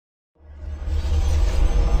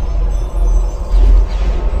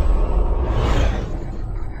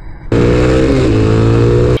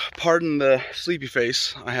pardon the sleepy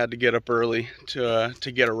face. I had to get up early to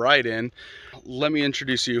get a ride in. Let me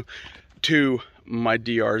introduce you to my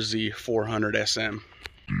DRZ400SM.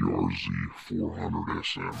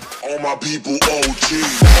 DRZ400SM. All my people OG.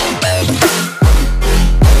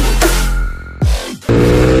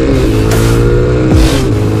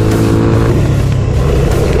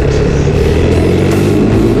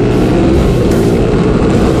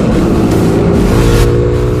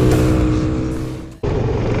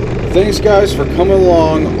 Thanks guys for coming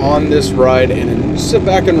along on this ride, and sit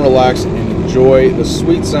back and relax and enjoy the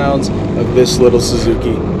sweet sounds of this little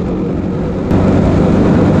Suzuki.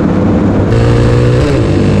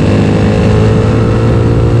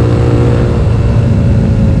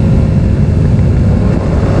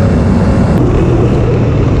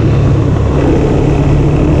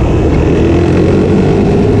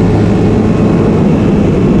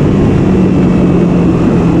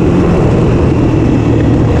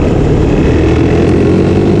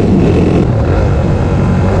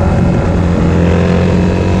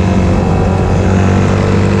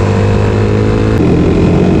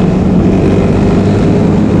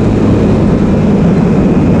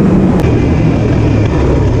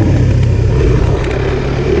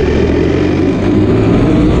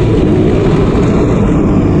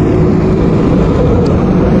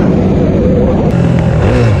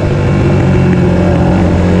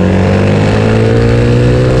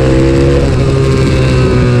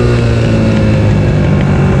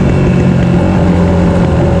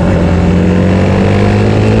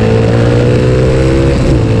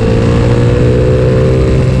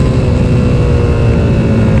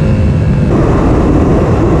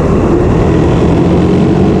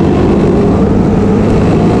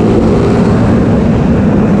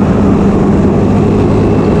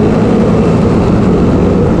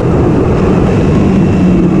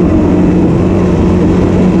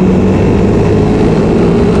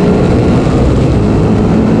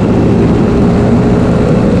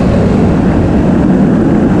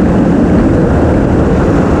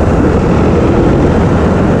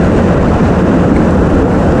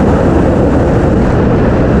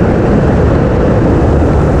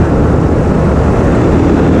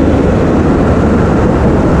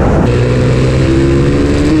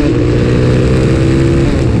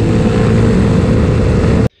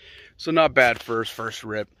 So not bad for his first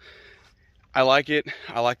rip. I like it.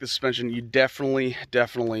 I like the suspension. You definitely,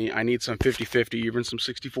 I need some 50/50, even some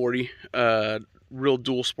 60/40, real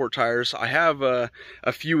dual sport tires. I have a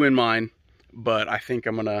few in mine, but I think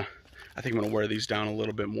I'm gonna wear these down a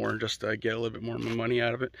little bit more just to get a little bit more money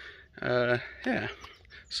out of it. Yeah.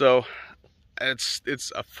 So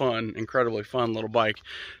it's a fun, incredibly fun little bike.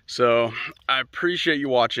 So I appreciate you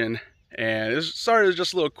watching. And sorry, it was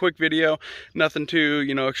just a little quick video, nothing too,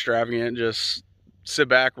 extravagant. Just sit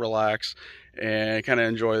back, relax, and kind of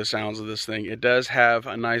enjoy the sounds of this thing. It does have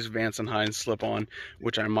a nice Vance and Hines slip-on,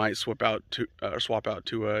 which I might swap out to a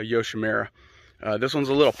Yoshimura. This one's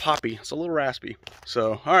a little poppy, it's a little raspy.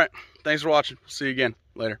 So, all right, thanks for watching. See you again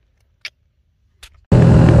later.